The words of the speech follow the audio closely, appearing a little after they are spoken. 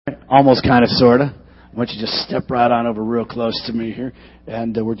almost kind of, sort of. Why don't you just step right on over real close to me here,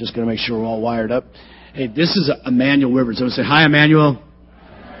 and we're just going to make sure we're all wired up. Hey, this is Emmanuel Rivers. So say, hi, Emmanuel.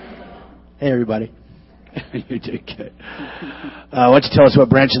 Hey, everybody. You did good. Why don't you tell us what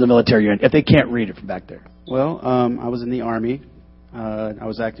branch of the military you're in, if they can't read it from back there? Well, I was in the Army. I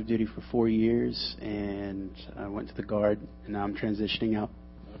was active duty for 4 years, and I went to the Guard, and now I'm transitioning out.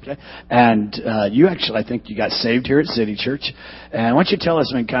 Okay. And you actually, I think you got saved here at City Church. And why don't you tell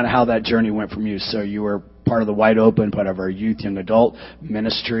us, kind of how that journey went from you? So you were part of the Wide Open, part of our youth, young adult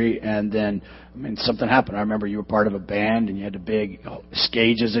ministry, and then, something happened. I remember you were part of a band, and you had the big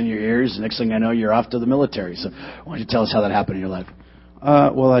scages in your ears. The next thing I know, you're off to the military. So why don't you tell us how that happened in your life?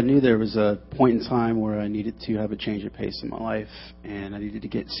 Well, I knew there was a point in time where I needed to have a change of pace in my life, and I needed to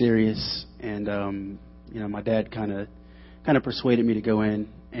get serious. And my dad kind of persuaded me to go in.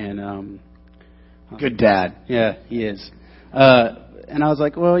 And good dad. Yeah, he is. And I was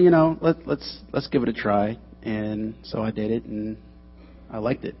like, well, let's give it a try. And so I did it, and I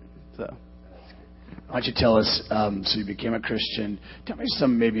liked it. So. Why don't you tell us, so you became a Christian. Tell me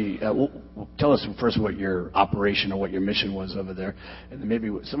some tell us first what your operation or what your mission was over there, and then maybe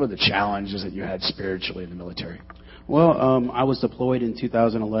some of the challenges that you had spiritually in the military. Well, I was deployed in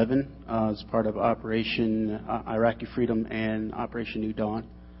 2011 as part of Operation Iraqi Freedom and Operation New Dawn.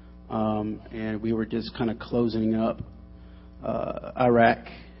 And we were just kind of closing up Iraq.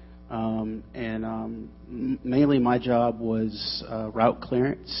 Mainly my job was route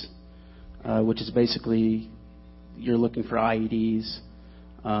clearance, which is basically you're looking for IEDs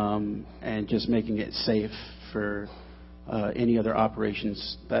and just making it safe for any other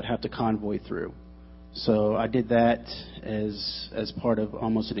operations that have to convoy through. So I did that as part of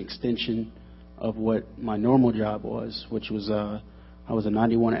almost an extension of what my normal job was, which was I was a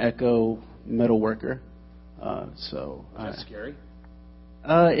 91 Echo metal worker. So was that scary?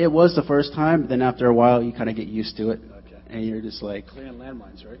 It was the first time. Then after a while, you kind of get used to it, and you're just like clearing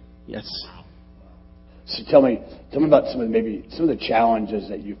landmines, right? Yes. Wow. So tell me about some of the challenges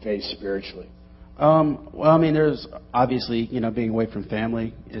that you face spiritually. Well, there's obviously, being away from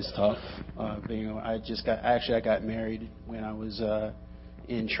family is tough. I got married when I was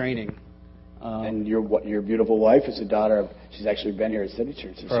in training. And your beautiful wife is a daughter of. She's actually been here at City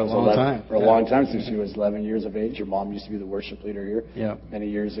Church for a long time. For a long time, since she was 11 years of age. Your mom used to be the worship leader here. Yeah. Many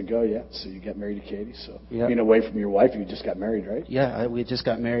years ago. Yeah. So you got married to Katie. So yeah. Being away from your wife, you just got married, right? Yeah, we just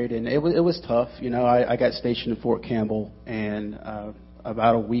got married, and it was tough. I got stationed in Fort Campbell, and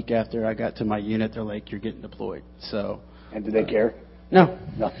about a week after I got to my unit, they're like, "You're getting deployed." So. And did they care? No.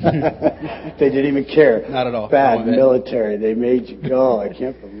 They didn't even care. Not at all. Bad military. They made you go. I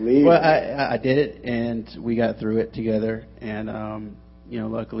can't believe it. Well, I did it, and we got through it together. And,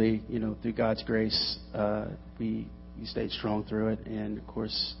 luckily, through God's grace, we stayed strong through it. And, of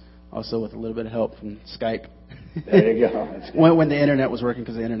course, also with a little bit of help from Skype. There you go. That's good. When the Internet was working,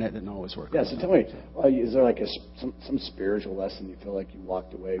 because the Internet didn't always work. Yeah, so tell me, is there like some spiritual lesson you feel like you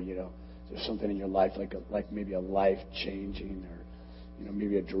walked away, is there something in your life, like maybe a life-changing or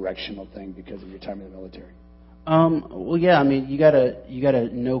maybe a directional thing because of your time in the military? Well, yeah. You gotta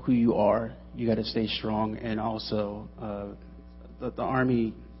know who you are. You gotta stay strong, and also the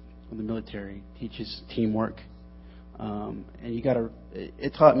Army, or the military, teaches teamwork. And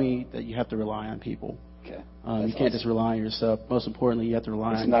it taught me that you have to rely on people. Okay. You can't just rely on yourself. Most importantly, you have to rely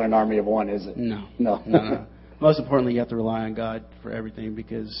on. It's not an army of one, is it? No. Most importantly, you have to rely on God for everything,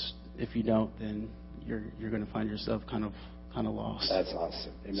 because if you don't, then you're going to find yourself kind of lost. That's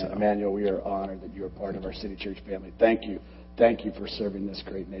awesome. Amen. So, Emmanuel, we are honored that you are part of our City Church family. Thank you. Thank you for serving this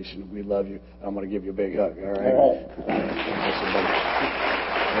great nation. We love you. I'm going to give you a big hug. All right? All right.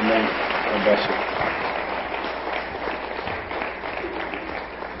 Amen. God bless you.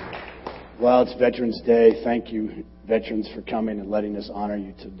 Well, it's Veterans Day. Thank you, veterans, for coming and letting us honor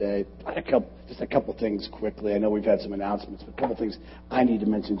you today. Just a couple things quickly. I know we've had some announcements, but a couple things I need to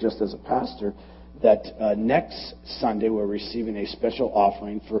mention just as a pastor. That next Sunday we're receiving a special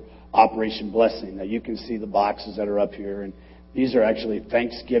offering for Operation Blessing. Now you can see the boxes that are up here, and these are actually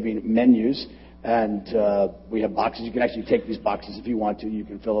Thanksgiving menus. And we have boxes. You can actually take these boxes if you want to. You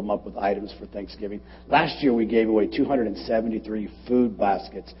can fill them up with items for Thanksgiving. Last year we gave away 273 food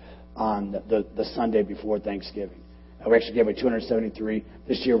baskets on the Sunday before Thanksgiving. We actually gave away 273.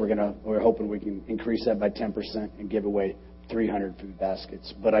 This year we're hoping we can increase that by 10% and give away 300 food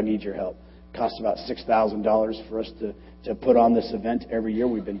baskets. But I need your help. Costs about $6,000 for us to put on this event every year.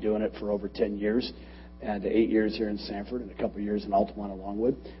 We've been doing it for over 10 years, and 8 years here in Sanford and a couple of years in Altamont and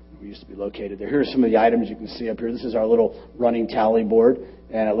Longwood. We used to be located there. Here are some of the items you can see up here. This is our little running tally board,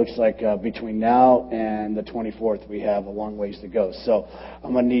 and it looks like between now and the 24th, we have a long ways to go. So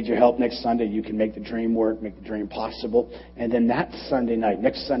I'm going to need your help next Sunday. You can make the dream work, make the dream possible. And then that Sunday night,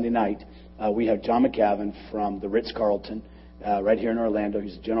 next Sunday night, we have John McCavin from the Ritz-Carlton right here in Orlando.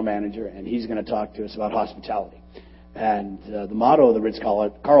 He's the general manager, and he's going to talk to us about hospitality. And the motto of the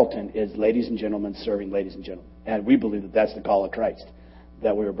Ritz-Carlton is ladies and gentlemen serving ladies and gentlemen. And we believe that that's the call of Christ,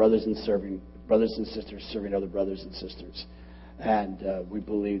 that we are brothers and sisters serving other brothers and sisters. And we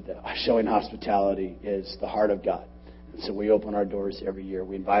believe that showing hospitality is the heart of God. And so we open our doors every year.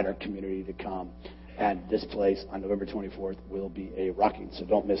 We invite our community to come. And this place on November 24th will be a rocking, so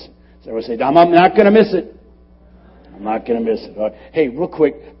don't miss it. So everyone say, I'm not going to miss it. I'm not going to miss it. Hey, real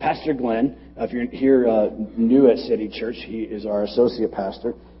quick, Pastor Glenn, if you're here new at City Church, he is our associate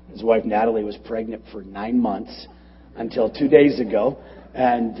pastor. His wife, Natalie, was pregnant for 9 months until 2 days ago.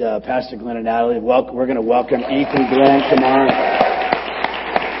 And Pastor Glenn and Natalie, we're going to welcome Ethan Glenn. Come on.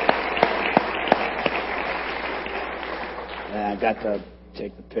 And I got to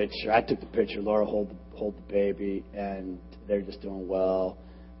take the picture. I took the picture. Laura hold the baby, and they're just doing well.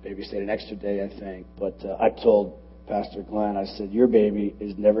 Baby stayed an extra day, I think. But I told Pastor Glenn, I said, your baby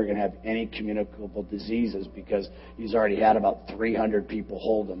is never going to have any communicable diseases because he's already had about 300 people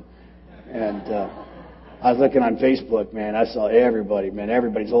hold him. And I was looking on Facebook, man. I saw everybody, man.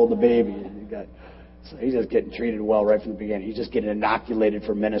 Everybody's holding the baby. And so he's just getting treated well right from the beginning. He's just getting inoculated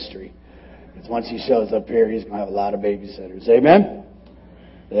for ministry. Because once he shows up here, he's going to have a lot of babysitters. Amen?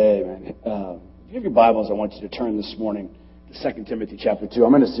 Amen. If you have your Bibles, I want you to turn this morning to 2 Timothy chapter 2.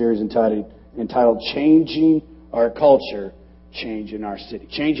 I'm in a series entitled Changing Our Culture, Changing Our City.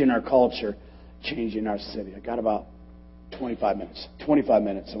 Changing our culture, changing our city. I got about 25 minutes. 25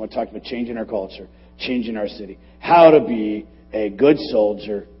 minutes. I want to talk about changing our culture, changing our city. How to be a good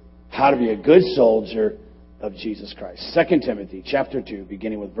soldier. How to be a good soldier of Jesus Christ. 2 Timothy chapter 2,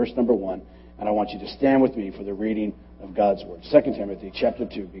 beginning with verse number 1. And I want you to stand with me for the reading of God's Word. 2 Timothy chapter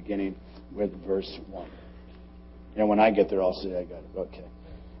 2, beginning with verse 1. And when I get there, I'll say I got it. Okay.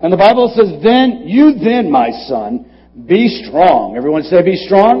 And the Bible says, Then, my son, be strong. Everyone say, be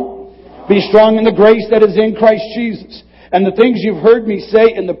strong. Be strong in the grace that is in Christ Jesus. And the things you've heard me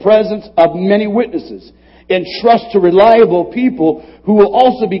say in the presence of many witnesses. Entrust to reliable people who will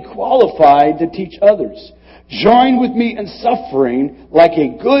also be qualified to teach others. Join with me in suffering like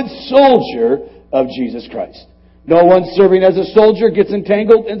a good soldier of Jesus Christ. No one serving as a soldier gets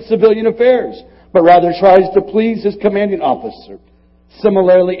entangled in civilian affairs, but rather tries to please his commanding officer.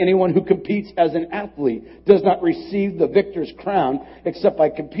 Similarly, anyone who competes as an athlete does not receive the victor's crown except by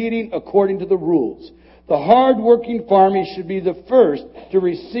competing according to the rules. The hard-working farmer should be the first to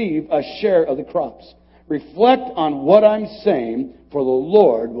receive a share of the crops. Reflect on what I'm saying, for the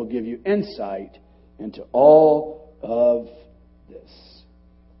Lord will give you insight into all of this.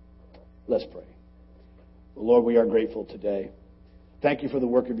 Let's pray. Lord, we are grateful today. Thank you for the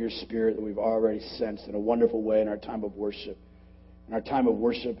work of your Spirit that we've already sensed in a wonderful way in our time of worship. In our time of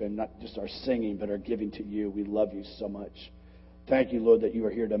worship, and not just our singing, but our giving to you. We love you so much. Thank you, Lord, that you are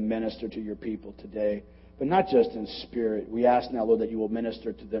here to minister to your people today. But not just in spirit. We ask now, Lord, that you will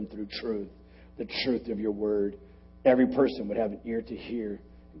minister to them through truth. The truth of your word. Every person would have an ear to hear.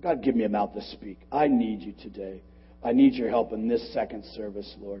 God, give me a mouth to speak. I need you today. I need your help in this second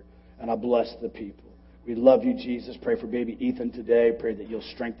service, Lord. And I bless the people. We love you, Jesus. Pray for baby Ethan today. Pray that you'll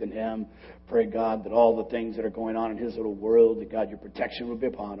strengthen him. Pray, God, that all the things that are going on in his little world, that, God, your protection will be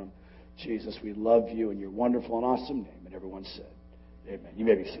upon him. Jesus, we love you in your wonderful and awesome name. And everyone said, amen. You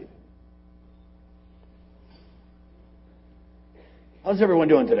may be seated. How's everyone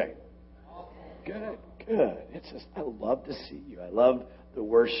doing today? Good, good. It's just, I love to see you. I love the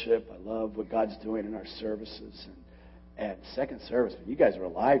worship. I love what God's doing in our services. And second service, you guys are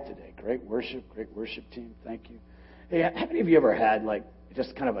alive today. Great worship team. Thank you. Hey, how many of you ever had like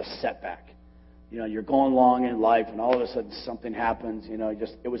just kind of a setback? You know, you're going along in life, and all of a sudden something happens. You know,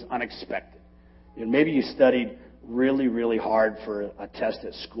 it was unexpected. You know, maybe you studied really, really hard for a test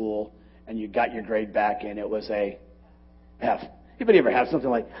at school, and you got your grade back, and it was a F. Anybody ever have something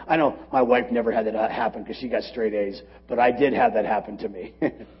like? I know my wife never had that happen because she got straight A's, but I did have that happen to me.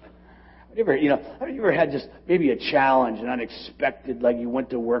 Have you ever had just maybe a challenge, an unexpected, like you went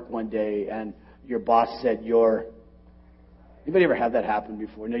to work one day and your boss said anybody ever had that happen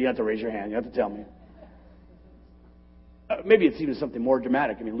before? No, you don't have to raise your hand. You don't have to tell me. Maybe it's even something more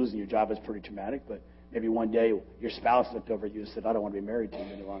dramatic. I mean, losing your job is pretty traumatic, but maybe one day your spouse looked over at you and said, I don't want to be married to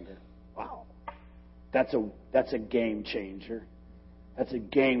you any longer. Wow. That's a game changer. That's a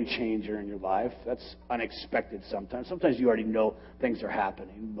game changer in your life. That's unexpected sometimes. Sometimes you already know things are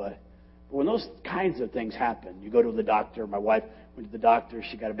happening, but when those kinds of things happen, you go to the doctor. My wife went to the doctor.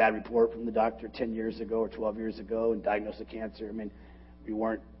 She got a bad report from the doctor 10 years ago or 12 years ago and diagnosed with cancer. I mean, we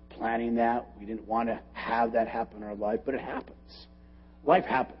weren't planning that. We didn't want to have that happen in our life, but it happens. Life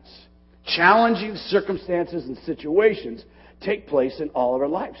happens. Challenging circumstances and situations take place in all of our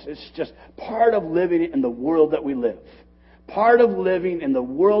lives. It's just part of living in the world that we live. Part of living in the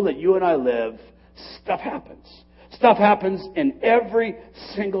world that you and I live, stuff happens. Stuff happens in every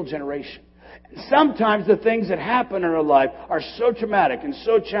single generation. Sometimes the things that happen in our life are so traumatic and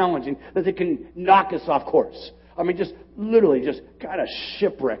so challenging that they can knock us off course. I mean, just literally just kind of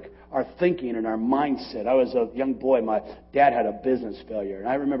shipwreck our thinking and our mindset. I was a young boy. My dad had a business failure. And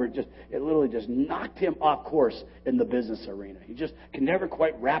I remember it literally just knocked him off course in the business arena. He just can never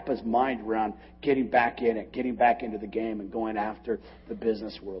quite wrap his mind around getting back in it, getting back into the game and going after the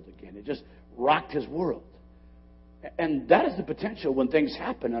business world again. It just rocked his world. And that is the potential when things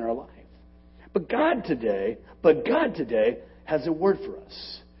happen in our life. But God today has a word for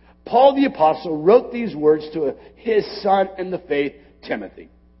us. Paul the Apostle wrote these words to his son in the faith, Timothy.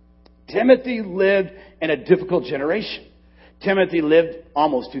 Timothy lived in a difficult generation. Timothy lived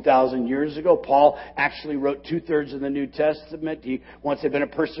almost 2,000 years ago. Paul actually wrote 2/3 of the New Testament. He once had been a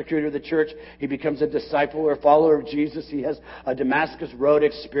persecutor of the church. He becomes a disciple or follower of Jesus. He has a Damascus Road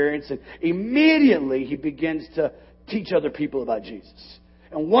experience. And immediately he begins to teach other people about Jesus.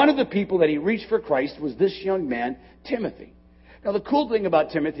 And one of the people that he reached for Christ was this young man, Timothy. Now, the cool thing about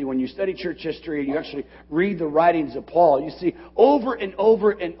Timothy, when you study church history and you actually read the writings of Paul, you see over and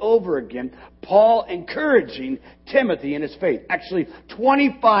over and over again, Paul encouraging Timothy in his faith. Actually,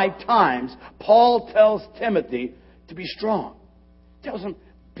 25 times, Paul tells Timothy to be strong. Tells him,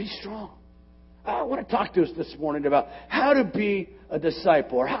 be strong. I want to talk to us this morning about how to be a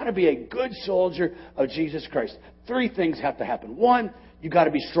disciple or how to be a good soldier of Jesus Christ. 3 things have to happen. 1, you got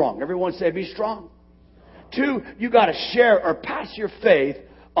to be strong. Everyone say, be strong. 2, you got to share or pass your faith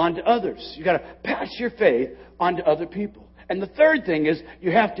on to others. You got to pass your faith on to other people. And the 3rd thing is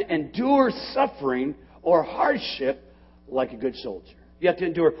you have to endure suffering or hardship like a good soldier. You have to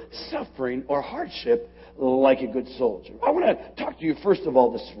endure suffering or hardship like a good soldier. I want to talk to you first of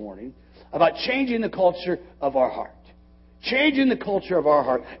all this morning about changing the culture of our heart. Changing the culture of our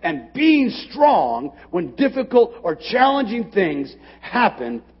heart and being strong when difficult or challenging things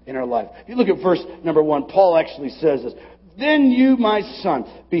happen in our life. If you look at verse number 1, Paul actually says this. Then you, my son,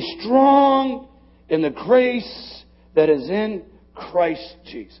 be strong in the grace that is in Christ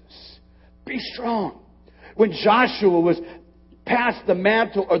Jesus. Be strong. When Joshua was passed the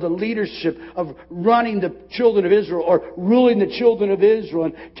mantle or the leadership of running the children of Israel or ruling the children of Israel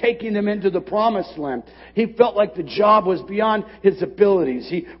and taking them into the promised land, he felt like the job was beyond his abilities.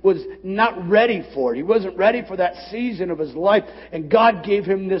 He was not ready for it. He wasn't ready for that season of his life. And God gave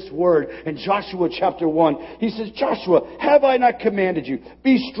him this word in Joshua chapter 1. He says, Joshua, have I not commanded you?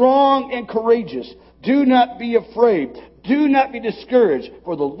 Be strong and courageous. Do not be afraid. Do not be discouraged,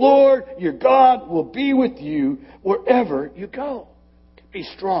 for the Lord your God will be with you wherever you go. Be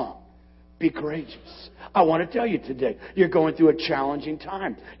strong. Be courageous. I want to tell you today, you're going through a challenging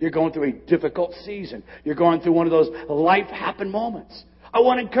time. You're going through a difficult season. You're going through one of those life happen moments. I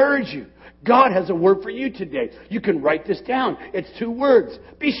want to encourage you. God has a word for you today. You can write this down. It's 2 words.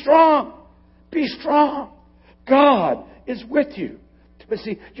 Be strong. Be strong. God is with you. But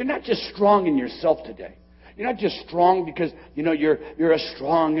see, you're not just strong in yourself today. You're not just strong because, you're a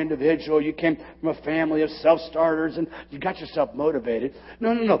strong individual. You came from a family of self-starters and you got yourself motivated.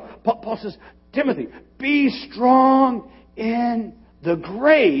 No. Paul says, Timothy, be strong in the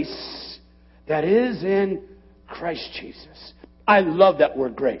grace that is in Christ Jesus. I love that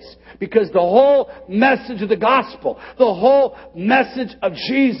word grace because the whole message of the gospel, the whole message of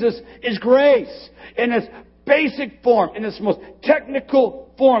Jesus is grace. In its basic form, in its most technical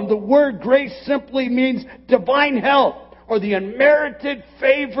form, the word grace simply means divine help or the unmerited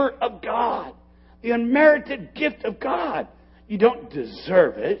favor of God. The unmerited gift of God. You don't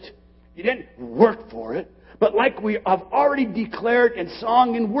deserve it. You didn't work for it. But like we have already declared in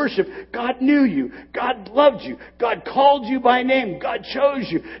song and worship, God knew you. God loved you. God called you by name. God chose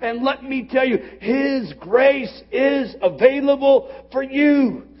you. And let me tell you, His grace is available for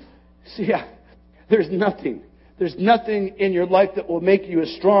you. See, there's nothing in your life that will make you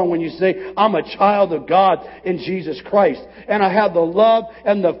as strong when you say, I'm a child of God in Jesus Christ. And I have the love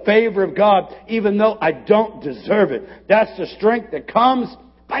and the favor of God, even though I don't deserve it. That's the strength that comes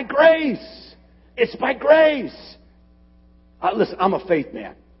by grace. It's by grace. Listen, I'm a faith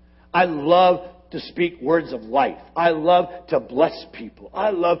man. I love to speak words of life. I love to bless people. I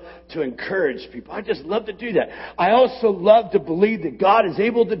love to encourage people. I just love to do that. I also love to believe that God is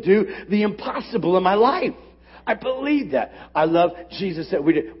able to do the impossible in my life. I believe that. I love Jesus said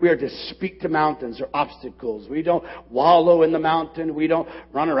we are to speak to mountains or obstacles. We don't wallow in the mountain. We don't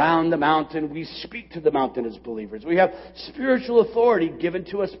run around the mountain. We speak to the mountain as believers. We have spiritual authority given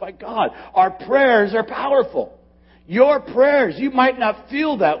to us by God. Our prayers are powerful. Your prayers, you might not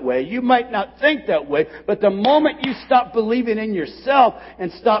feel that way. You might not think that way. But the moment you stop believing in yourself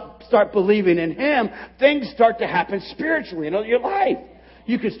and start believing in Him, things start to happen spiritually in your life.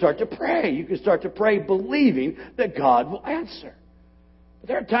 You can start to pray. You can start to pray believing that God will answer. But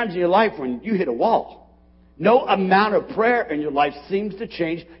there are times in your life when you hit a wall. No amount of prayer in your life seems to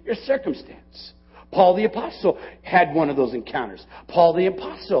change your circumstance. Paul the Apostle had one of those encounters. Paul the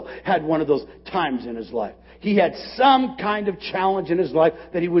Apostle had one of those times in his life. He had some kind of challenge in his life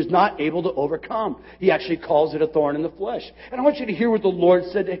that he was not able to overcome. He actually calls it a thorn in the flesh. And I want you to hear what the Lord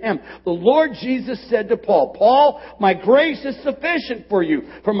said to him. The Lord Jesus said to Paul, Paul, my grace is sufficient for you,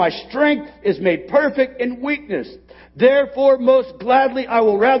 for my strength is made perfect in weakness. Therefore, most gladly, I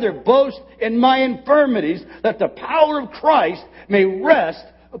will rather boast in my infirmities, that the power of Christ may rest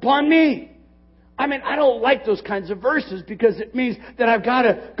upon me. I mean, I don't like those kinds of verses because it means that I've got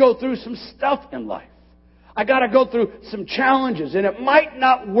to go through some stuff in life. I got to go through some challenges, and it might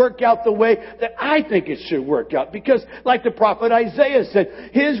not work out the way that I think it should work out. Because, like the prophet Isaiah said,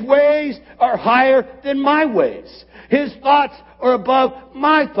 His ways are higher than my ways. His thoughts are above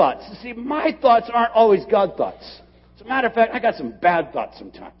my thoughts. You see, my thoughts aren't always God thoughts. As a matter of fact, I got some bad thoughts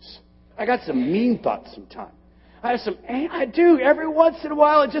sometimes. I got some mean thoughts sometimes. I do. Every once in a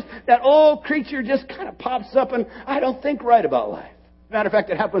while, it just, that old creature just kind of pops up, and I don't think right about life. As a matter of fact,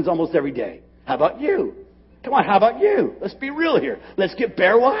 it happens almost every day. How about you? Come on, how about you? Let's be real here. Let's get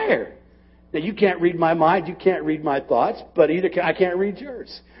bare wire. Now, you can't read my mind. You can't read my thoughts. But I can't read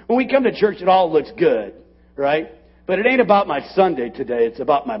yours. When we come to church, it all looks good, right? But it ain't about my Sunday today. It's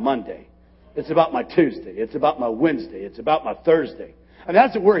about my Monday. It's about my Tuesday. It's about my Wednesday. It's about my Thursday. And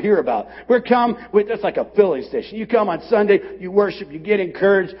that's what we're here about. We're come with, that's like a filling station. You come on Sunday, you worship, you get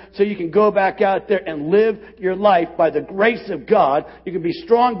encouraged, so you can go back out there and live your life by the grace of God. You can be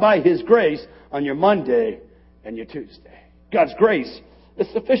strong by His grace on your Monday and your Tuesday. God's grace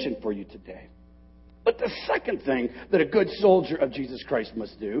is sufficient for you today. But the second thing that a good soldier of Jesus Christ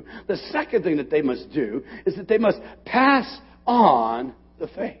must do, the second thing that they must do, is that they must pass on the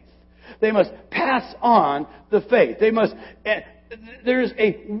faith. They must pass on the faith. They must... There's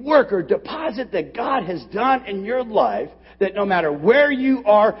a work or deposit that God has done in your life that no matter where you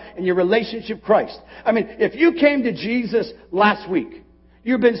are in your relationship with Christ. I mean, if you came to Jesus last week,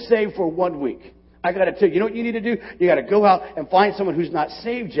 you've been saved for 1 week. I got to tell you, you know what you need to do? You got to go out and find someone who's not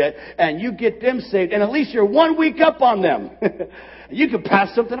saved yet, and you get them saved, and at least you're 1 week up on them. You can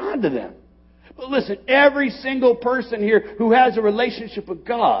pass something on to them. But listen, every single person here who has a relationship with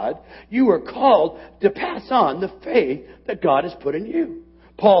God, you are called to pass on the faith that God has put in you.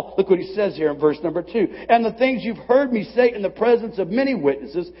 Paul, look what he says here in verse number 2. And the things you've heard me say in the presence of many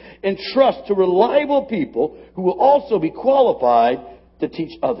witnesses, entrust to reliable people who will also be qualified to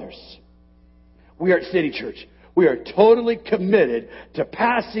teach others. We are at City Church. We are totally committed to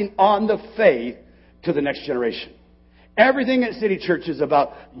passing on the faith to the next generation. Everything at City Church is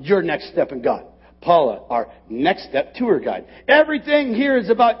about your next step in God. Paula, our next step tour guide. Everything here is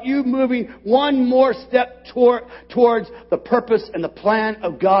about you moving one more step towards the purpose and the plan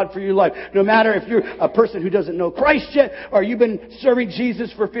of God for your life. No matter if you're a person who doesn't know Christ yet or you've been serving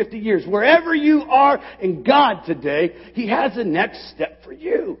Jesus for 50 years. Wherever you are in God today, He has a next step for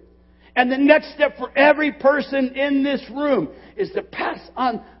you. And the next step for every person in this room is to pass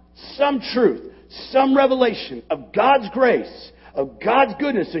on some truth, some revelation of God's grace, of God's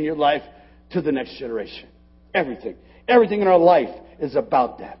goodness in your life to the next generation. Everything. Everything in our life is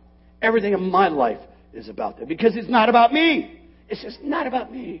about that. Everything in my life is about that. Because it's not about me. It's just not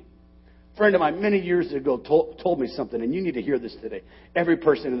about me. A friend of mine many years ago told me something, and you need to hear this today. Every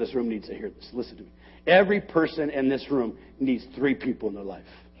person in this room needs to hear this. Listen to me. Every person in this room needs 3 people in their life.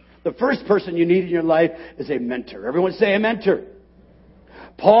 The first person you need in your life is a mentor. Everyone say a mentor.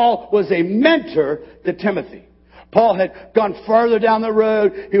 Paul was a mentor to Timothy. Paul had gone farther down the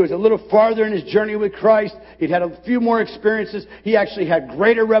road. He was a little farther in his journey with Christ. He'd had a few more experiences. He actually had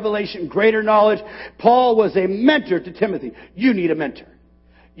greater revelation, greater knowledge. Paul was a mentor to Timothy. You need a mentor.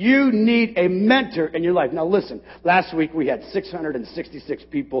 You need a mentor in your life. Now listen, last week we had 666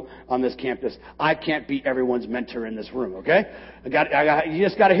 people on this campus. I can't be everyone's mentor in this room, okay? You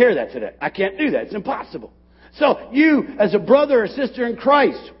just got to hear that today. I can't do that. It's impossible. So you, as a brother or sister in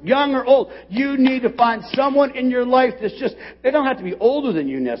Christ, young or old, you need to find someone in your life that's just, they don't have to be older than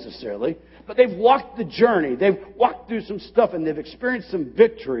you necessarily, but they've walked the journey. They've walked through some stuff and they've experienced some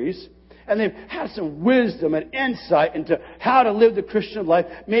victories. And they've had some wisdom and insight into how to live the Christian life,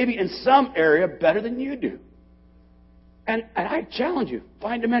 maybe in some area better than you do. And I challenge you,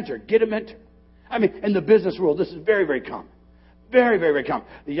 find a mentor, get a mentor. I mean, in the business world, this is very, very common. Very, very, very common.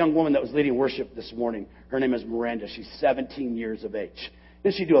 The young woman that was leading worship this morning, her name is Miranda. She's 17 years of age.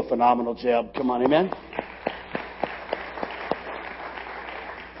 Didn't she do a phenomenal job? Come on, amen?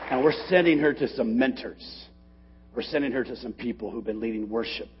 And we're sending her to some mentors. We're sending her to some people who've been leading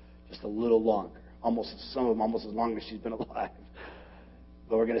worship just a little longer. Some of them almost as long as she's been alive.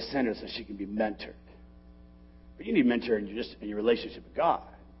 But we're going to send her so she can be mentored. But you need mentor in your relationship with God,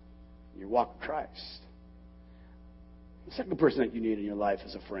 in your walk with Christ. The second person that you need in your life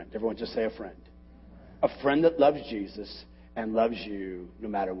is a friend. Everyone just say a friend. A friend that loves Jesus and loves you no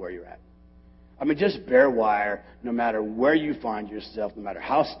matter where you're at. I mean, just bare wire, no matter where you find yourself, no matter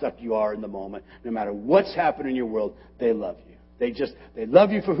how stuck you are in the moment, no matter what's happening in your world, they love you. They love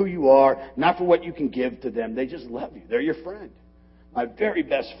you for who you are, not for what you can give to them. They just love you. They're your friend. My very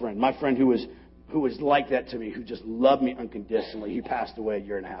best friend, my friend who was like that to me, who just loved me unconditionally. He passed away a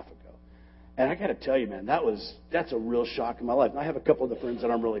year and a half ago. And I got to tell you, man, that's a real shock in my life. And I have a couple of the friends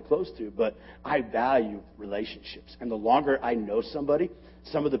that I'm really close to, but I value relationships. And the longer I know somebody,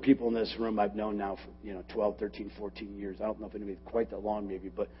 some of the people in this room I've known now for 12, 13, 14 years. I don't know if anybody quite that long maybe,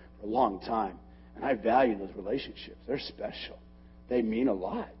 but for a long time. And I value those relationships. They're special. They mean a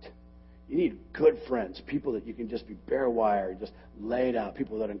lot. You need good friends, people that you can just be bare wire, just lay it out,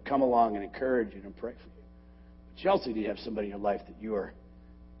 people that can come along and encourage you and pray for you. But you also need to have somebody in your life that you are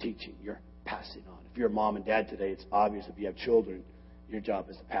teaching, you're passing on. If you're a mom and dad today, it's obvious if you have children, your job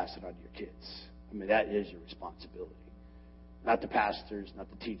is to pass it on to your kids. I mean, that is your responsibility. Not the pastors, not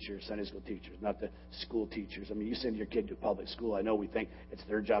the teachers, Sunday school teachers, not the school teachers. I mean, you send your kid to a public school. I know we think it's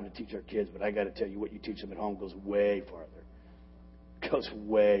their job to teach our kids, but I got to tell you, what you teach them at home goes way farther. Goes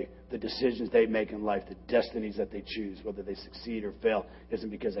way. The decisions they make in life, the destinies that they choose, whether they succeed or fail,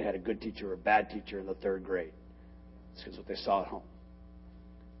 isn't because they had a good teacher or a bad teacher in the third grade. It's because what they saw at home.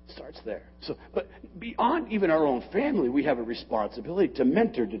 It starts there. But beyond even our own family, we have a responsibility to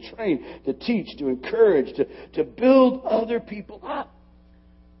mentor, to train, to teach, to encourage, to build other people up.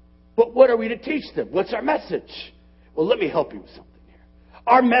 But what are we to teach them? What's our message? Well, let me help you with something here.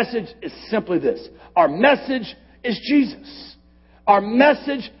 Our message is simply this. Our message is Jesus. Our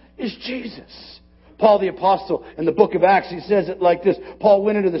message is Jesus. Paul the Apostle in the book of Acts, he says it like this. Paul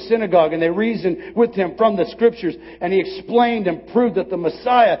went into the synagogue and they reasoned with him from the Scriptures, and he explained and proved that the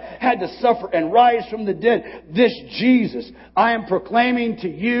Messiah had to suffer and rise from the dead. This Jesus I am proclaiming to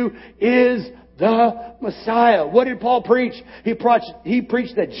you is the Messiah. What did Paul preach? He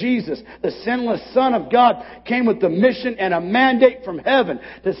preached that Jesus, the sinless Son of God, came with the mission and a mandate from heaven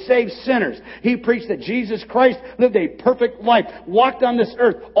to save sinners. He preached that Jesus Christ lived a perfect life, walked on this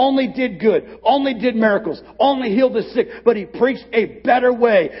earth, only did good, only did miracles, only healed the sick, but he preached a better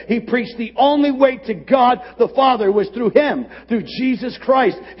way. He preached the only way to God the Father was through Him, through Jesus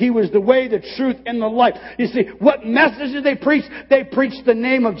Christ. He was the way, the truth, and the life. You see, what message did they preach? They preached the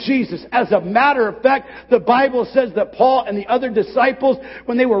name of Jesus. As a matter of fact, the Bible says that Paul and the other disciples,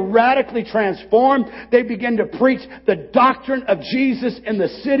 when they were radically transformed, they began to preach the doctrine of Jesus in the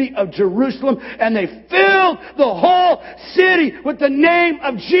city of Jerusalem, and they filled the whole city with the name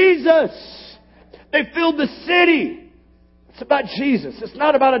of Jesus. They filled the city. It's about Jesus. It's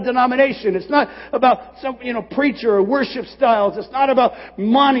not about a denomination. It's not about some, preacher or worship styles. It's not about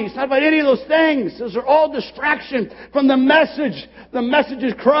money. It's not about any of those things. Those are all distractions from the message. The message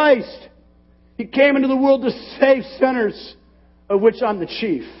is Christ. He came into the world to save sinners, of which I'm the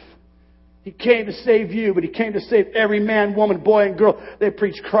chief. He came to save you, but He came to save every man, woman, boy, and girl. They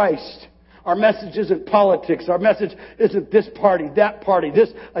preach Christ. Our message isn't politics. Our message isn't this party, this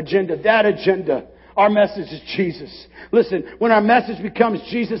agenda, that agenda. Our message is Jesus. Listen, when our message becomes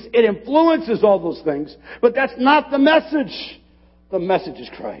Jesus, it influences all those things. But that's not the message. The message is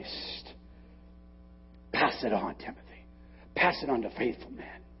Christ. Pass it on, Timothy. Pass it on to faithful men.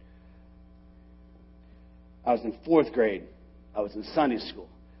 I was in 4th grade. I was in Sunday school.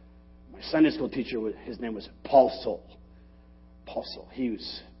 My Sunday school teacher, his name was Paul Soul. Paul Soul. He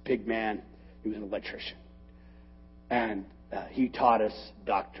was a big man. He was an electrician. And he taught us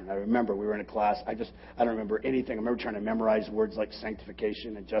doctrine. I remember we were in a class. I don't remember anything. I remember trying to memorize words like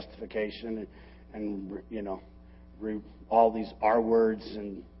sanctification and justification and all these R words.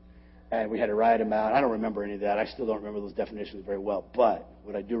 And we had to write them out. I don't remember any of that. I still don't remember those definitions very well. But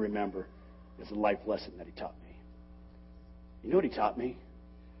what I do remember is the life lesson that he taught me. You know what he taught me?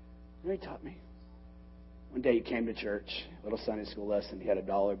 You know what he taught me? One day he came to church, a little Sunday school lesson. He had a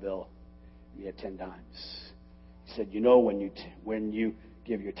dollar bill. He had 10 dimes. He said, you know, when you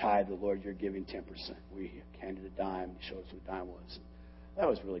give your tithe to the Lord, you're giving 10%. We handed a dime. He showed us what a dime was. That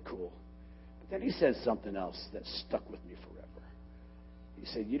was really cool. But then he said something else that stuck with me forever. He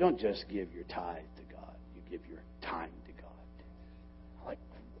said, you don't just give your tithe to God. You give your time to God.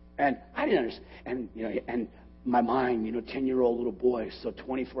 And I didn't understand. And, and my mind, 10-year-old little boy, so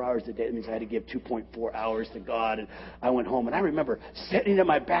 24 hours a day, that means I had to give 2.4 hours to God. And I went home, and I remember sitting in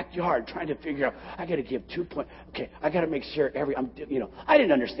my backyard trying to figure out, I got to give I got to make sure I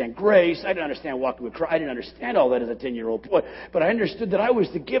didn't understand grace. I didn't understand walking with Christ. I didn't understand all that as a 10-year-old boy. But I understood that I was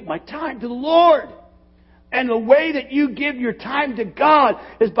to give my time to the Lord. And the way that you give your time to God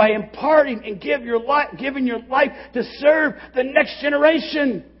is by imparting and giving your life to serve the next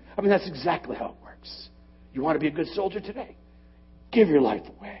generation. I mean, that's exactly how it works. You want to be a good soldier today? Give your life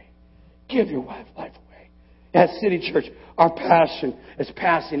away. Give your life away. At City Church, our passion is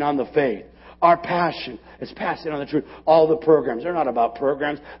passing on the faith. Our passion is passing on the truth. All the programs, they're not about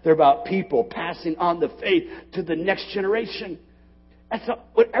programs. They're about people passing on the faith to the next generation. That's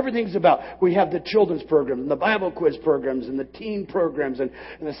what everything's about. We have the children's programs and the Bible quiz programs and the teen programs and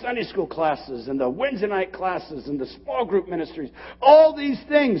the Sunday school classes and the Wednesday night classes and the small group ministries. All these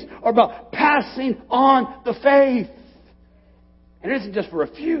things are about passing on the faith. And it isn't just for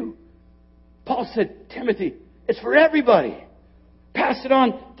a few. Paul said, Timothy, it's for everybody. Pass it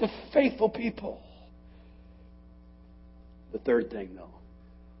on to faithful people. The third thing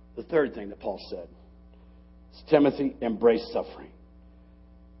that Paul said is, Timothy, embrace suffering.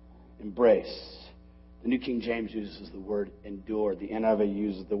 Embrace. The New King James uses the word endure. The NIV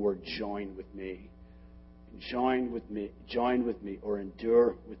uses the word join with me. Join with me, or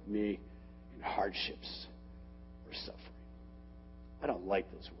endure with me in hardships or suffering. I don't like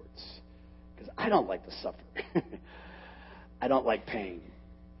those words because I don't like to suffer. I don't like pain.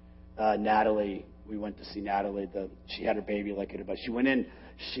 Natalie, we went to see Natalie. She had her baby she went in.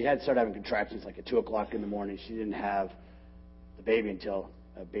 She had started having contractions at 2 o'clock in the morning. She didn't have the baby until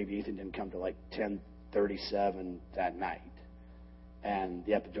baby Ethan didn't come till 10:37 that night, and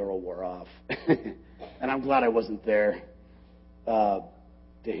the epidural wore off. And I'm glad I wasn't there to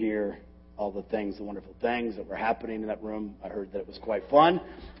hear all the wonderful things that were happening in that room. I heard that it was quite fun,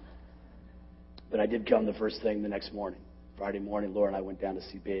 but I did come the first thing the next morning, Friday morning. Laura and I went down to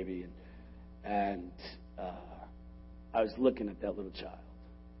see baby, and I was looking at that little child,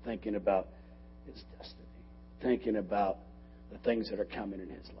 thinking about his destiny, thinking about the things that are coming in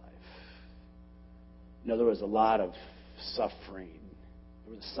his life. There was a lot of suffering.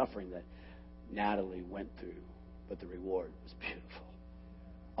 There was suffering that Natalie went through, but the reward was beautiful.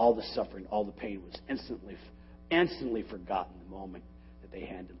 All the suffering, all the pain was instantly forgotten the moment that they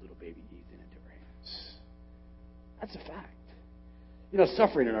handed little baby Ethan into her hands. That's a fact.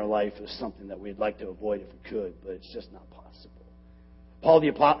 Suffering in our life is something that we'd like to avoid if we could, but it's just not possible.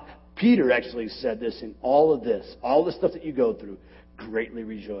 Peter actually said this, in all of this, all the stuff that you go through, greatly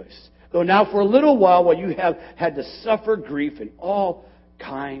rejoice. Though now for a little while you have had to suffer grief in all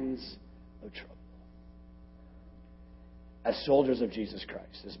kinds of trouble. As soldiers of Jesus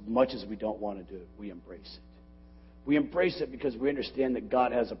Christ, as much as we don't want to do it, we embrace it. We embrace it because we understand that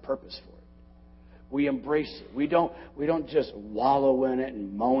God has a purpose for it. We embrace it. We don't just wallow in it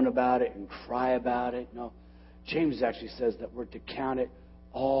and moan about it and cry about it. No. James actually says that we're to count it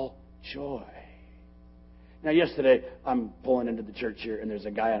all joy. Now, yesterday, I'm pulling into the church here, and there's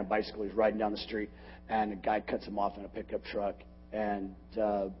a guy on a bicycle. He's riding down the street, and a guy cuts him off in a pickup truck, and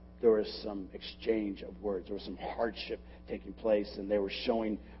there was some exchange of words. There was some hardship taking place, and they were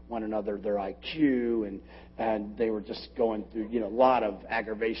showing one another their IQ, and they were just going through, a lot of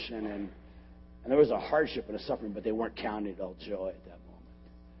aggravation, and there was a hardship and a suffering, but they weren't counting it all joy at that moment.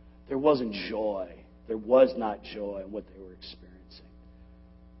 There wasn't joy. There was not joy in what they were experiencing,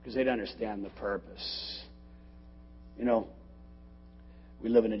 because they didn't understand the purpose. We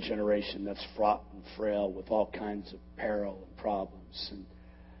live in a generation that's fraught and frail with all kinds of peril and problems.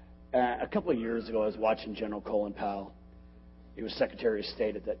 And a couple of years ago, I was watching General Colin Powell. He was Secretary of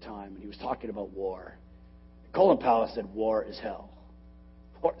State at that time, and he was talking about war. Colin Powell said, war is hell.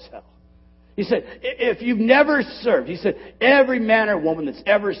 War is hell. He said, if you've never served, he said, every man or woman that's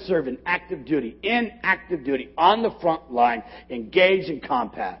ever served in active duty, on the front line, engaged in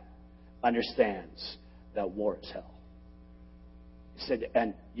combat, understands that war is hell. He said,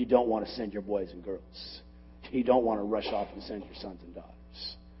 and you don't want to send your boys and girls. You don't want to rush off and send your sons and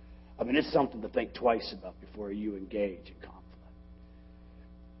daughters. I mean, it's something to think twice about before you engage in conflict.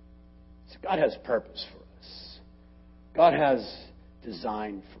 So God has purpose for us. God has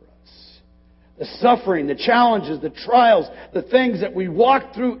design for us. The suffering, the challenges, the trials, the things that we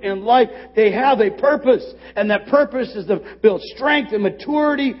walk through in life, they have a purpose. And that purpose is to build strength and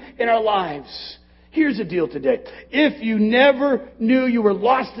maturity in our lives. Here's the deal today. If you never knew you were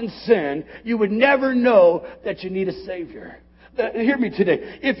lost in sin, you would never know that you need a Savior. Hear me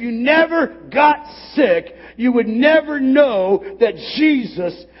today. If you never got sick, you would never know that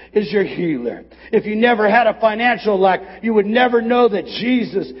Jesus is your healer. If you never had a financial lack, you would never know that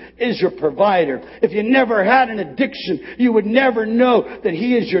Jesus is your provider. If you never had an addiction, you would never know that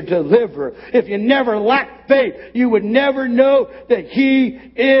He is your deliverer. If you never lacked faith, you would never know that He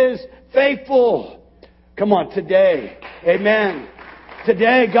is faithful. Come on, today. Amen.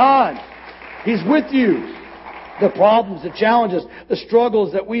 Today, God, He's with you. The problems, the challenges, the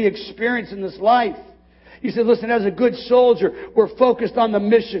struggles that we experience in this life. He said, listen, as a good soldier, we're focused on the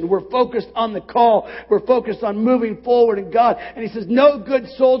mission. We're focused on the call. We're focused on moving forward in God. And he says, no good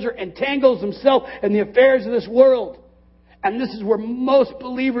soldier entangles himself in the affairs of this world. And this is where most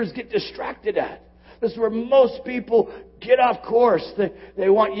believers get distracted at. This is where most people get off course. They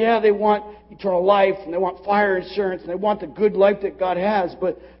want eternal life, and they want fire insurance, and they want the good life that God has,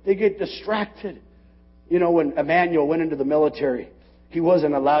 but they get distracted. You know, when Emmanuel went into the military, he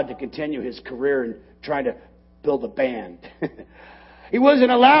wasn't allowed to continue his career in trying to build a band. He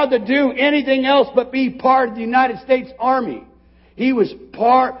wasn't allowed to do anything else but be part of the United States Army. He was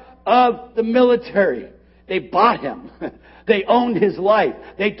part of the military. They bought him. They owned his life.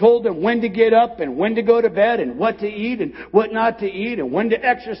 They told him when to get up and when to go to bed and what to eat and what not to eat and when to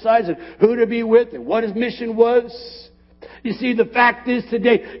exercise and who to be with and what his mission was. You see, the fact is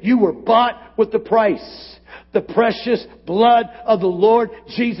today, you were bought with the price. The precious blood of the Lord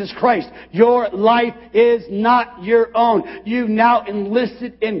Jesus Christ. Your life is not your own. You've now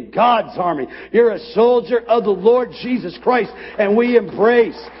enlisted in God's army. You're a soldier of the Lord Jesus Christ. And we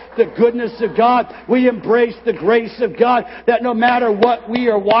embrace the goodness of God. We embrace the grace of God, that no matter what we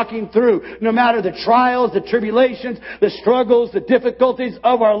are walking through, no matter the trials, the tribulations, the struggles, the difficulties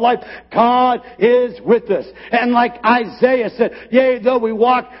of our life, God is with us. And like Isaiah said, yea, though we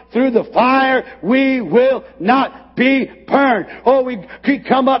walk through the fire, we will not be burned. Oh, we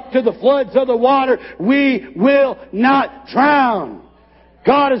come up to the floods of the water, we will not drown.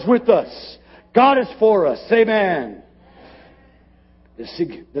 God is with us. God is for us. Amen.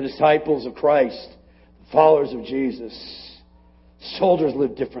 The disciples of Christ, the followers of Jesus, soldiers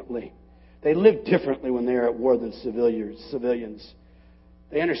live differently. They live differently when they are at war than civilians.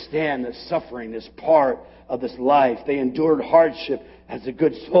 They understand that suffering is part of this life. They endured hardship as a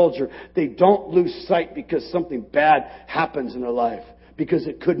good soldier. They don't lose sight because something bad happens in their life, because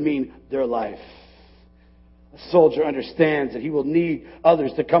it could mean their life. A soldier understands that he will need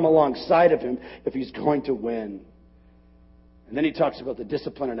others to come alongside of him if he's going to win. And then he talks about the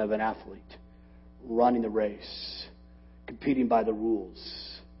discipline of an athlete, running the race, competing by the rules.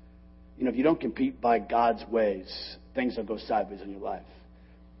 You know, if you don't compete by God's ways, things will go sideways in your life.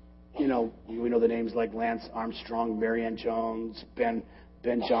 You know, we know the names like Lance Armstrong, Marianne Jones, Ben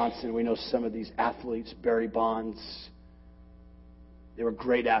Johnson. We know some of these athletes, Barry Bonds. They were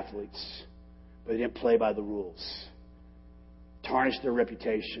great athletes, but they didn't play by the rules. Tarnished their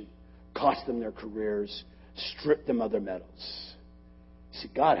reputation, cost them their careers, stripped them of their medals. See,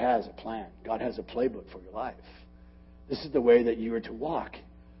 God has a plan. God has a playbook for your life. This is the way that you are to walk.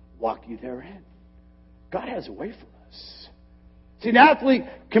 Walk you therein. God has a way for us. See, an athlete,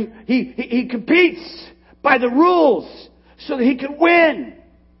 he competes by the rules so that he can win.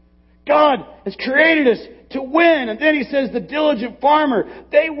 God has created us to win. And then he says the diligent farmer,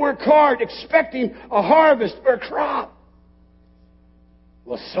 they work hard expecting a harvest or a crop.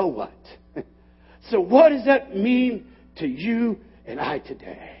 Well, so what? So what does that mean to you and I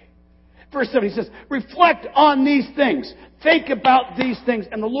today? Verse 7, he says, reflect on these things. Think about these things,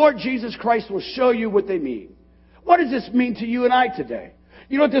 and the Lord Jesus Christ will show you what they mean. What does this mean to you and I today?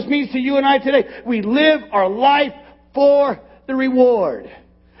 You know what this means to you and I today? We live our life for the reward.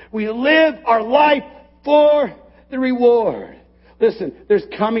 We live our life for the reward. Listen, there's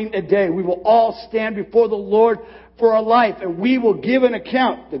coming a day we will all stand before the Lord for our life, and we will give an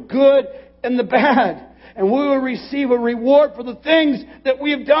account, the good and the bad. And we will receive a reward for the things that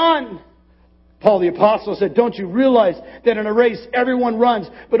we have done. Paul the Apostle said, don't you realize that in a race everyone runs,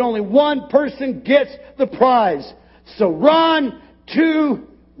 but only one person gets the prize? So run to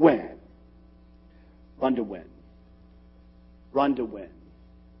win. Run to win. Run to win.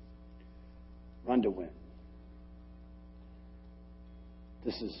 Run to win.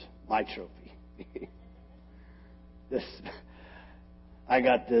 This is my trophy. I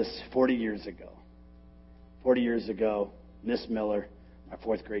got this 40 years ago. 40 years ago, Miss Miller, my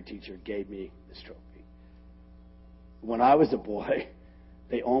fourth grade teacher, gave me this trophy. When I was a boy,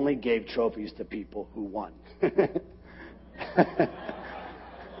 they only gave trophies to people who won. Did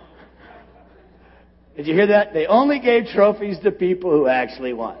you hear that? They only gave trophies to people who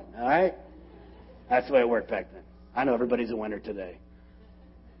actually won. All right? That's the way it worked back then. I know everybody's a winner today.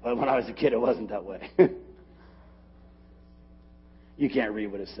 But when I was a kid, it wasn't that way. You can't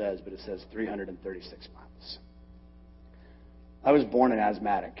read what it says, but it says 336 miles. I was born an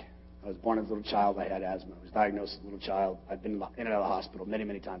asthmatic. I was born as a little child. I had asthma. I was diagnosed as a little child. I've been in and out of the hospital many,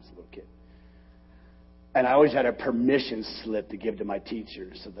 many times as a little kid. And I always had a permission slip to give to my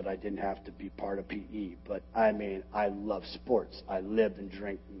teachers so that I didn't have to be part of PE. But, I mean, I love sports. I lived and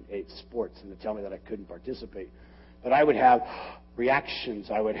drank and ate sports. And to tell me that I couldn't participate. But I would have reactions.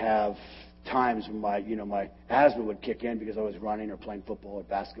 I would have times when my asthma would kick in because I was running or playing football or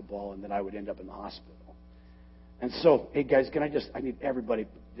basketball, and then I would end up in the hospital. And so, hey, guys, I need everybody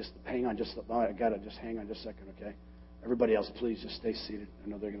just hang on just a second, okay? Everybody else, please just stay seated. I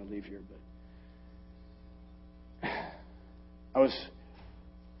know they're going to leave here, but I was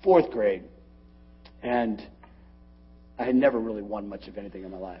fourth grade, and I had never really won much of anything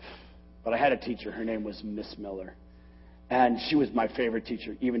in my life. But I had a teacher. Her name was Miss Miller, and she was my favorite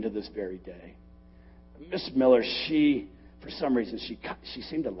teacher even to this very day. Miss Miller, for some reason, she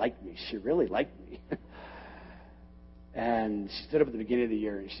seemed to like me. She really liked me. And she stood up at the beginning of the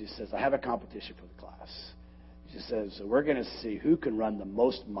year, and she says, I have a competition for the class. She says, so we're going to see who can run the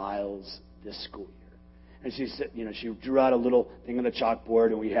most miles this school year. And she said, she drew out a little thing on the chalkboard,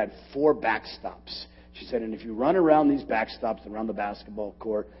 and we had 4 backstops. She said, and if you run around these backstops around the basketball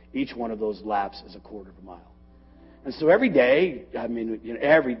court, each one of those laps is a quarter of a mile. And so every day,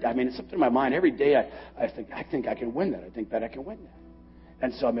 it's something in my mind. Every day I think I can win that. I think that I can win that.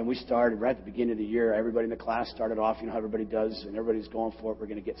 And so, we started right at the beginning of the year. Everybody in the class started off, how everybody does, and everybody's going for it. We're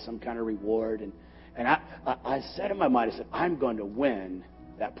going to get some kind of reward. And I said in my mind, I said, I'm going to win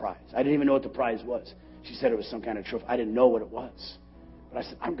that prize. I didn't even know what the prize was. She said it was some kind of trophy. I didn't know what it was. But I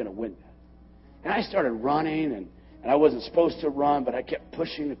said, I'm going to win that. And I started running, and I wasn't supposed to run, but I kept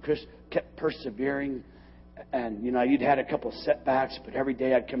pushing, kept persevering. And, you'd had a couple of setbacks, but every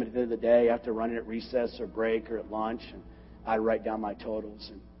day I'd come at the end of the day after running at recess or break or at lunch, and I'd write down my totals.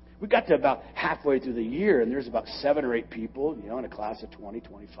 And we got to about halfway through the year, and there's about 7 or 8 people, in a class of 20,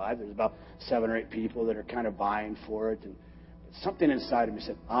 25. There's about 7 or 8 people that are kind of vying for it. And something inside of me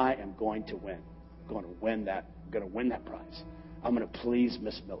said, I am going to win. I'm going to win that. I'm going to win that prize. I'm going to please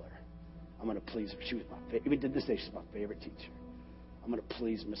Miss Miller. I'm going to please her. She was my favorite. Even to this day, she's my favorite teacher. I'm going to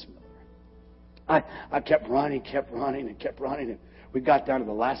please Miss Miller. I kept running. And we got down to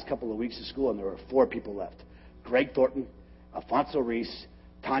the last couple of weeks of school, and there were 4 people left. Greg Thornton, Alfonso Reese,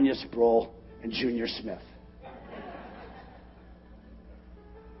 Tanya Sproul, and Junior Smith.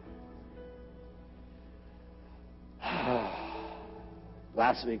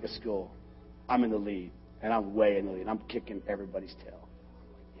 Last week of school, I'm in the lead, and I'm way in the lead. I'm kicking everybody's tail.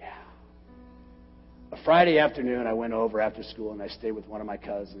 Yeah. A Friday afternoon, I went over after school, and I stayed with one of my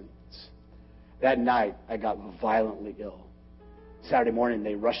cousins. That night, I got violently ill. Saturday morning,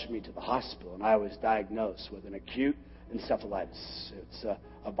 they rushed me to the hospital, and I was diagnosed with an acute encephalitis. It's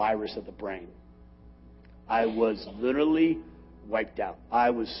a virus of the brain. I was literally wiped out.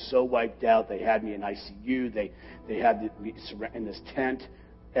 I was so wiped out. They had me in ICU. They had me in this tent.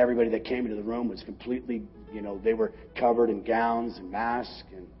 Everybody that came into the room was completely, they were covered in gowns and masks,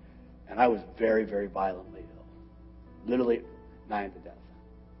 and I was very, very violently ill. Literally nigh to death.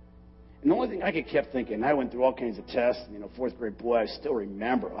 And the only thing I kept thinking, I went through all kinds of tests, fourth grade boy, I still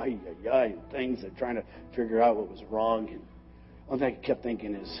remember, things and trying to figure out what was wrong. And the only thing I kept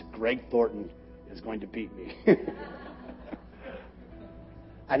thinking is, Greg Thornton is going to beat me.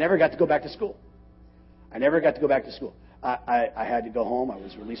 I never got to go back to school. I had to go home. I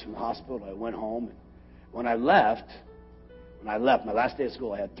was released from the hospital. I went home. And when I left, my last day of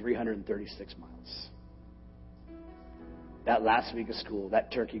school, I had 336 miles. That last week of school,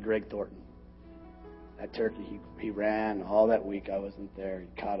 that turkey, Greg Thornton, he ran all that week. I wasn't there. He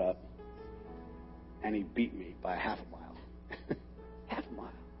caught up, and he beat me by half a mile. Half a mile.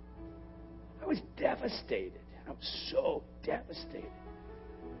 I was devastated. I was so devastated.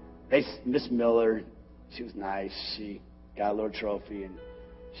 Miss Miller, she was nice. She got a little trophy, and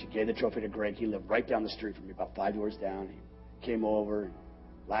she gave the trophy to Greg. He lived right down the street from me, about 5 doors down. He came over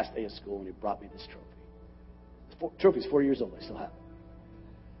last day of school, and he brought me this trophy. Trophy's 4 years old. I still have it.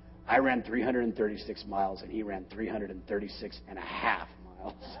 I ran 336 miles, and he ran 336 and a half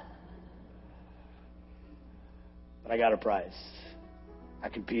miles. But I got a prize. I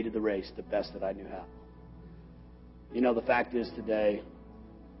competed the race the best that I knew how. You know, the fact is today,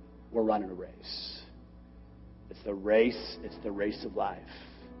 we're running a race. It's the race of life.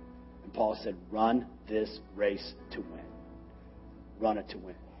 And Paul said, run this race to win. Run it to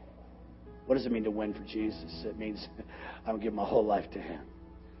win. What does it mean to win for Jesus? It means I'm gonna give my whole life to Him.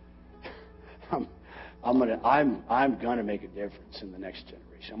 I'm gonna make a difference in the next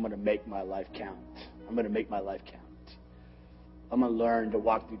generation. I'm gonna make my life count. I'm gonna make my life count. I'm going to learn to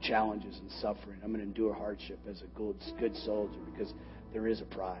walk through challenges and suffering. I'm going to endure hardship as a good soldier because there is a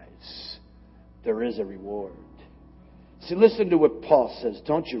prize. There is a reward. See, listen to what Paul says.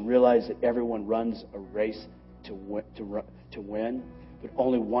 Don't you realize that everyone runs a race to win, but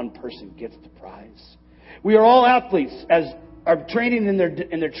only one person gets the prize? We are all athletes as are training in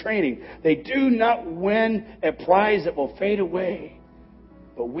their training. They do not win a prize that will fade away,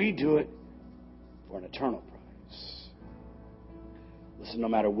 but we do it for an eternal prize. Listen, no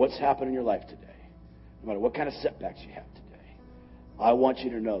matter what's happened in your life today, no matter what kind of setbacks you have today, I want you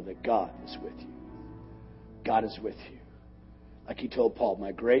to know that God is with you. God is with you. Like He told Paul,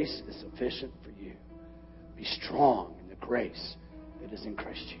 my grace is sufficient for you. Be strong in the grace that is in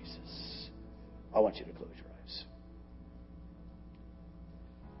Christ Jesus. I want you to close your eyes.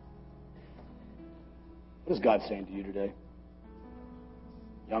 What is God saying to you today?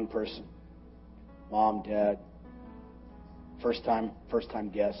 Young person, mom, dad, first time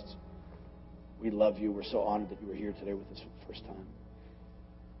guests. We love you. We're so honored that you were here today with us for the first time.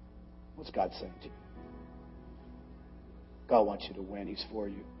 What's God saying to you? God wants you to win. He's for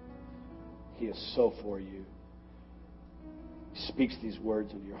you. He is so for you. He speaks these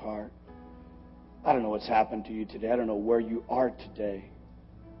words into your heart. I don't know what's happened to you today. I don't know where you are today.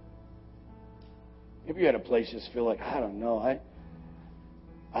 Maybe you're at a place you just feel like, I don't know.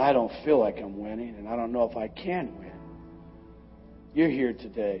 I don't feel like I'm winning, and I don't know if I can win. You're here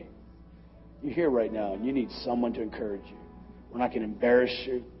today. You're here right now, and you need someone to encourage you. We're not going to embarrass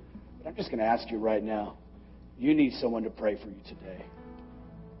you, but I'm just going to ask you right now. You need someone to pray for you today.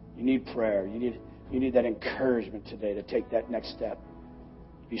 You need prayer. You need that encouragement today to take that next step.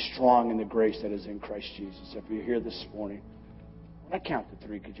 Be strong in the grace that is in Christ Jesus. If you're here this morning, when I count to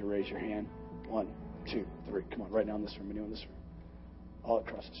 3, could you raise your hand? 1, 2, 3. Come on, right now in this room. Anyone in this room? All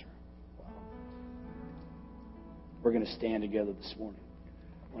across this room. We're going to stand together this morning.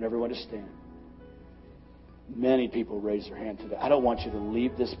 I want everyone to stand. Many people raise their hand today. I don't want you to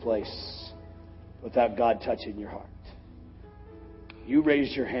leave this place without God touching your heart. You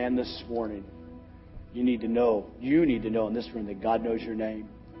raised your hand this morning. You need to know in this room that God knows your name.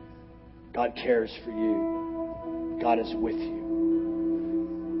 God cares for you. God is with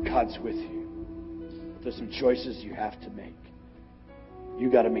you. God's with you. But there's some choices you have to make. You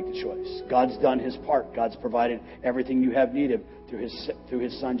got to make the choice. God's done His part. God's provided everything you have needed through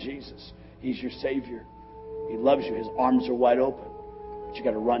His Son Jesus. He's your Savior. He loves you. His arms are wide open. But you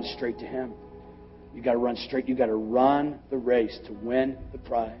got to run straight to Him. You got to run straight. You got to run the race to win the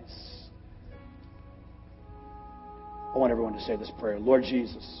prize. I want everyone to say this prayer. Lord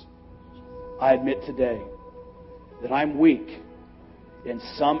Jesus, I admit today that I'm weak in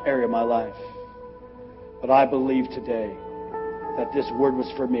some area of my life. But I believe today that this word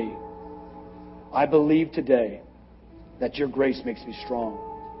was for me. I believe today that your grace makes me strong.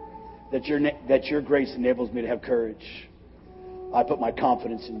 That your grace enables me to have courage. I put my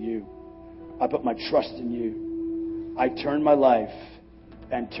confidence in you. I put my trust in you. I turn my life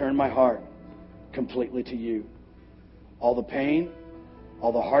and turn my heart completely to you. All the pain,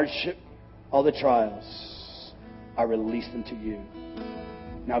 all the hardship, all the trials, I release them to you.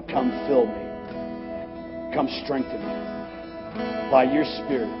 Now come fill me. Come strengthen me. By your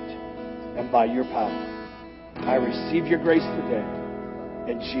Spirit and by your power. I receive your grace today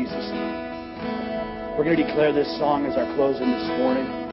in Jesus' name. We're going to declare this song as our closing this morning.